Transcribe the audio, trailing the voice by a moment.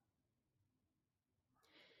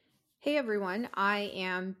Hey everyone, I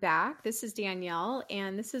am back. This is Danielle,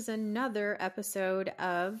 and this is another episode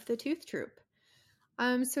of The Tooth Troop.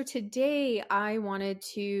 So today I wanted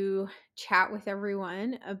to chat with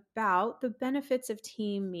everyone about the benefits of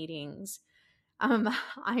team meetings.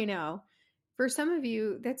 I know for some of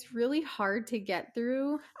you that's really hard to get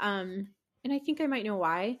through, and I think I might know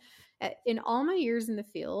why. In all my years in the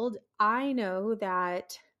field, I know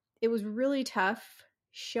that it was really tough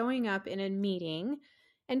showing up in a meeting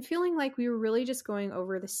and feeling like we were really just going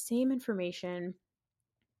over the same information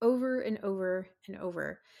over and over and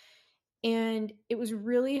over. And it was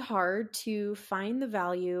really hard to find the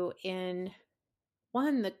value in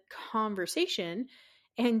one, the conversation,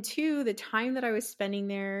 and two, the time that I was spending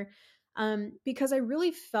there, because I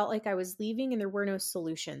really felt like I was leaving and there were no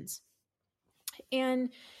solutions. And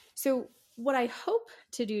so, what I hope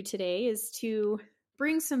to do today is to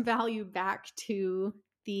bring some value back to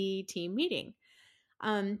the team meeting,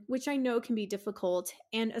 which I know can be difficult,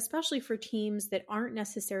 and especially for teams that aren't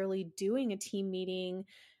necessarily doing a team meeting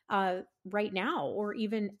right now or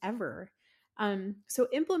even ever. So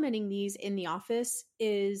implementing these in the office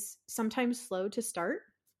is sometimes slow to start.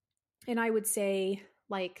 And I would say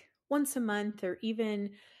like once a month or even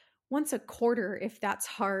once a quarter, if that's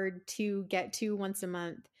hard to get to once a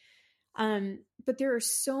month. But there are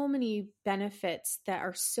so many benefits that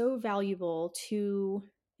are so valuable to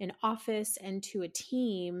an office and to a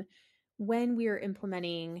team when we are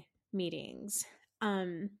implementing meetings.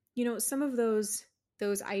 Some of those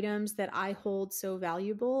items that I hold so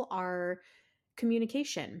valuable are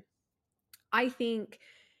communication. I think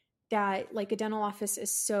that like a dental office is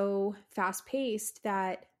so fast paced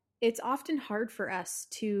that it's often hard for us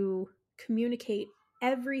to communicate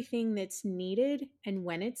everything that's needed and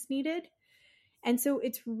when it's needed. And so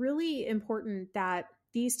it's really important that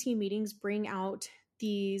these team meetings bring out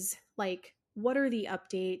these like, what are the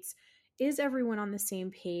updates? Is everyone on the same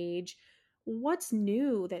page? What's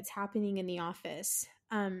new that's happening in the office?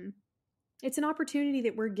 It's an opportunity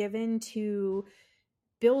that we're given to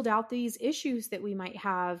build out these issues that we might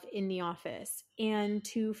have in the office and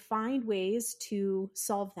to find ways to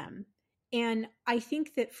solve them. And I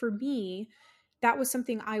think that for me, that was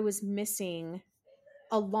something I was missing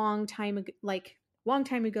a long time ago, long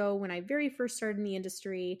time ago when I very first started in the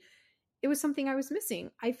industry. It was something I was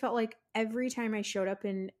missing. I felt like every time I showed up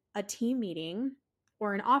in a team meeting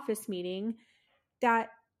or an office meeting that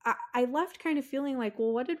I left kind of feeling like,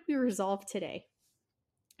 well, what did we resolve today?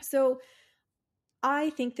 So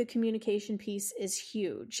I think the communication piece is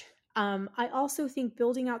huge. I also think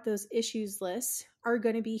building out those issues lists are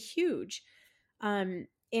going to be huge. And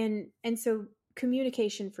so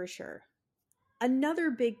communication for sure.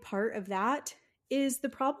 Another big part of that is the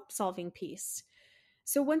problem solving piece.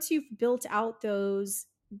 So once you've built out those,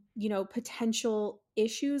 potential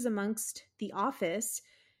issues amongst the office,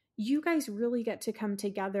 you guys really get to come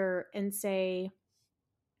together and say,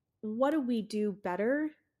 what do we do better?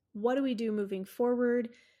 What do we do moving forward?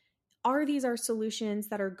 Are these our solutions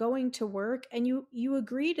that are going to work? And you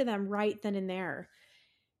agree to them right then and there.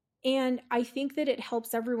 And I think that it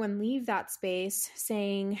helps everyone leave that space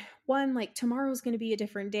saying, one, like tomorrow's going to be a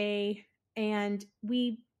different day, and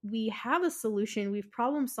we have a solution, we've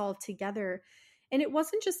problem solved together. And it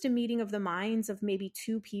wasn't just a meeting of the minds of maybe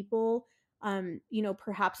two people,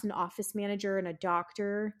 perhaps an office manager and a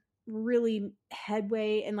doctor, really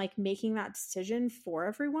headway and like making that decision for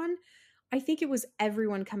everyone. I think it was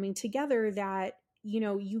everyone coming together that,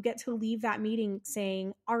 you get to leave that meeting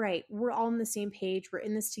saying, all right, we're all on the same page, we're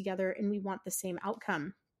in this together, and we want the same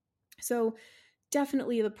outcome. So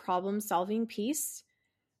definitely the problem solving piece.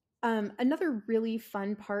 Another really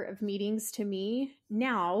fun part of meetings to me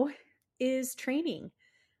now is training.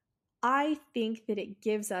 I think that it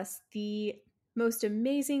gives us the most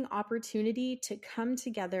amazing opportunity to come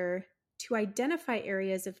together to identify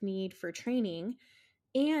areas of need for training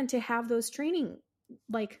and to have those training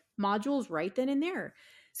like modules right then and there.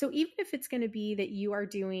 So even if it's going to be that you are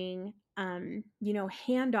doing,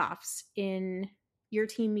 handoffs in your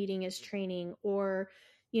team meeting as training, or,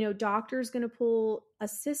 doctor's going to pull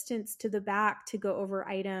assistants to the back to go over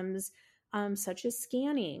items such as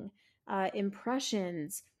scanning,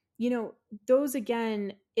 impressions, those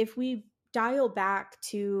again, if we dial back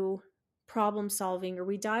to problem solving or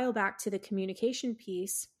we dial back to the communication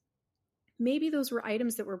piece, maybe those were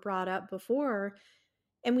items that were brought up before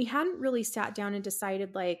and we hadn't really sat down and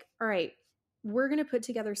decided like, all right, we're going to put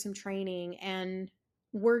together some training and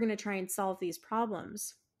we're going to try and solve these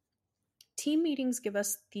problems. Team meetings give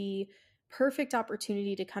us the perfect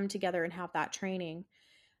opportunity to come together and have that training.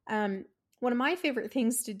 One of my favorite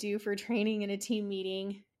things to do for training in a team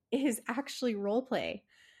meeting is actually role play.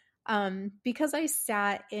 Because I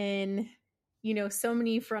sat in, so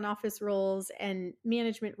many front office roles and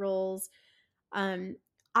management roles. Um,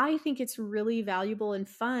 I think it's really valuable and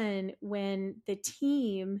fun when the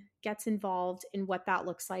team gets involved in what that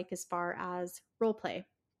looks like as far as role play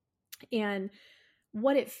and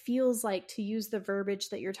what it feels like to use the verbiage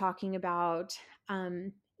that you're talking about.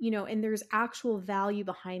 And there's actual value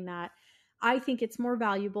behind that. I think it's more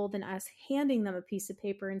valuable than us handing them a piece of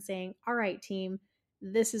paper and saying, all right, team,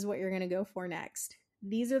 this is what you're going to go for next.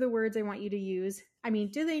 These are the words I want you to use. I mean,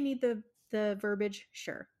 do they need the verbiage?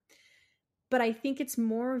 Sure. But I think it's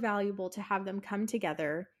more valuable to have them come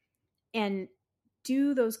together and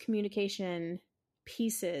do those communication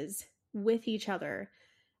pieces with each other.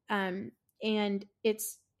 And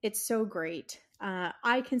it's so great.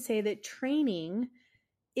 I can say that training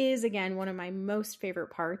is again one of my most favorite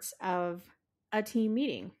parts of a team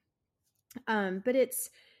meeting. But it's,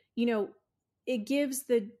 you know, it gives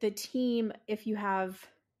the team, if you have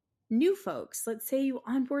new folks, let's say you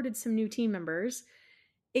onboarded some new team members,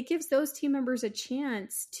 it gives those team members a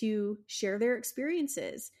chance to share their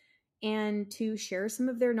experiences and to share some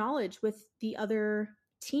of their knowledge with the other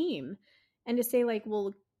team and to say, like,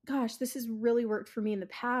 well, gosh, this has really worked for me in the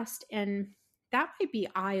past. And that might be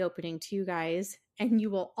eye opening to you guys. And you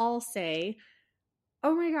will all say,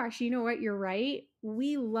 oh my gosh, you know what? You're right.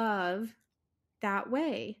 We love that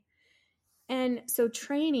way. And so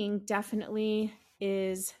training definitely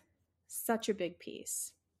is such a big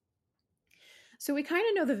piece. So we kind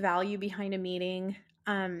of know the value behind a meeting.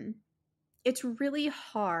 It's really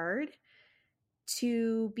hard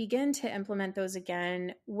to begin to implement those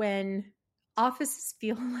again when offices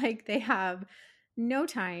feel like they have no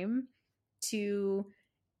time to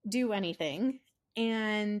do anything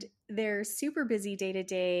and they're super busy day to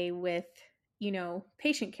day with,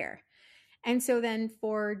 patient care. And so then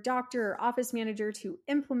for doctor or office manager to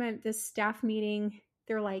implement this staff meeting,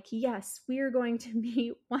 they're like, yes, we are going to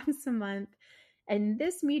meet once a month. And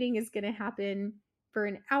this meeting is going to happen for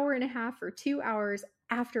an hour and a half or 2 hours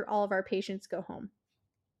after all of our patients go home.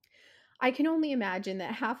 I can only imagine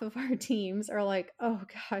that half of our teams are like, oh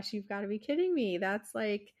gosh, you've got to be kidding me. That's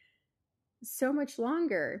like so much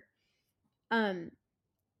longer.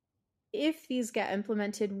 If these get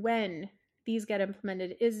implemented, when these get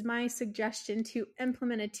implemented, is my suggestion to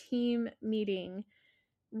implement a team meeting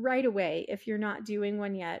right away if you're not doing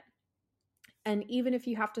one yet. And even if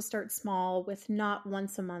you have to start small with not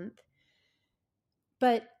once a month,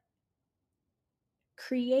 but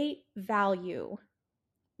create value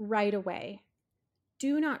right away.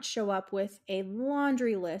 Do not show up with a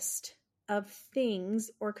laundry list of things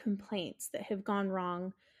or complaints that have gone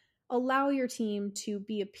wrong. Allow your team to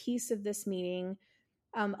be a piece of this meeting.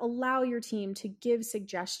 Allow your team to give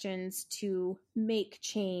suggestions to make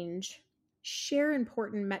change. Share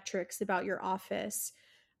important metrics about your office.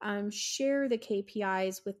 Share the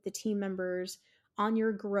KPIs with the team members on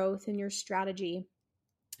your growth and your strategy.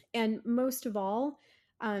 And most of all,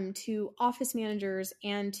 to office managers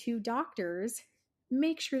and to doctors,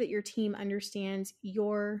 make sure that your team understands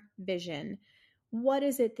your vision. What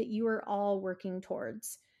is it that you are all working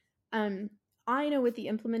towards? I know with the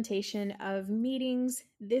implementation of meetings,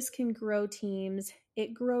 this can grow teams.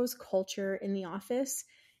 It grows culture in the office.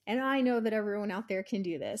 And I know that everyone out there can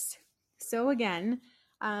do this. So again,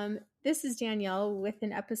 this is Danielle with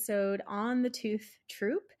an episode on the Tooth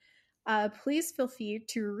Troop. Please feel free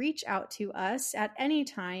to reach out to us at any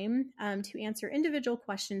time to answer individual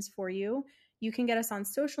questions for you. You can get us on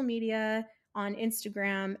social media, on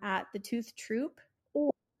Instagram at the Tooth Troop, or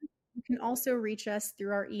you can also reach us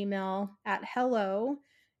through our email at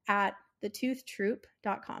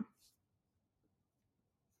hello@thetoothtroop.com.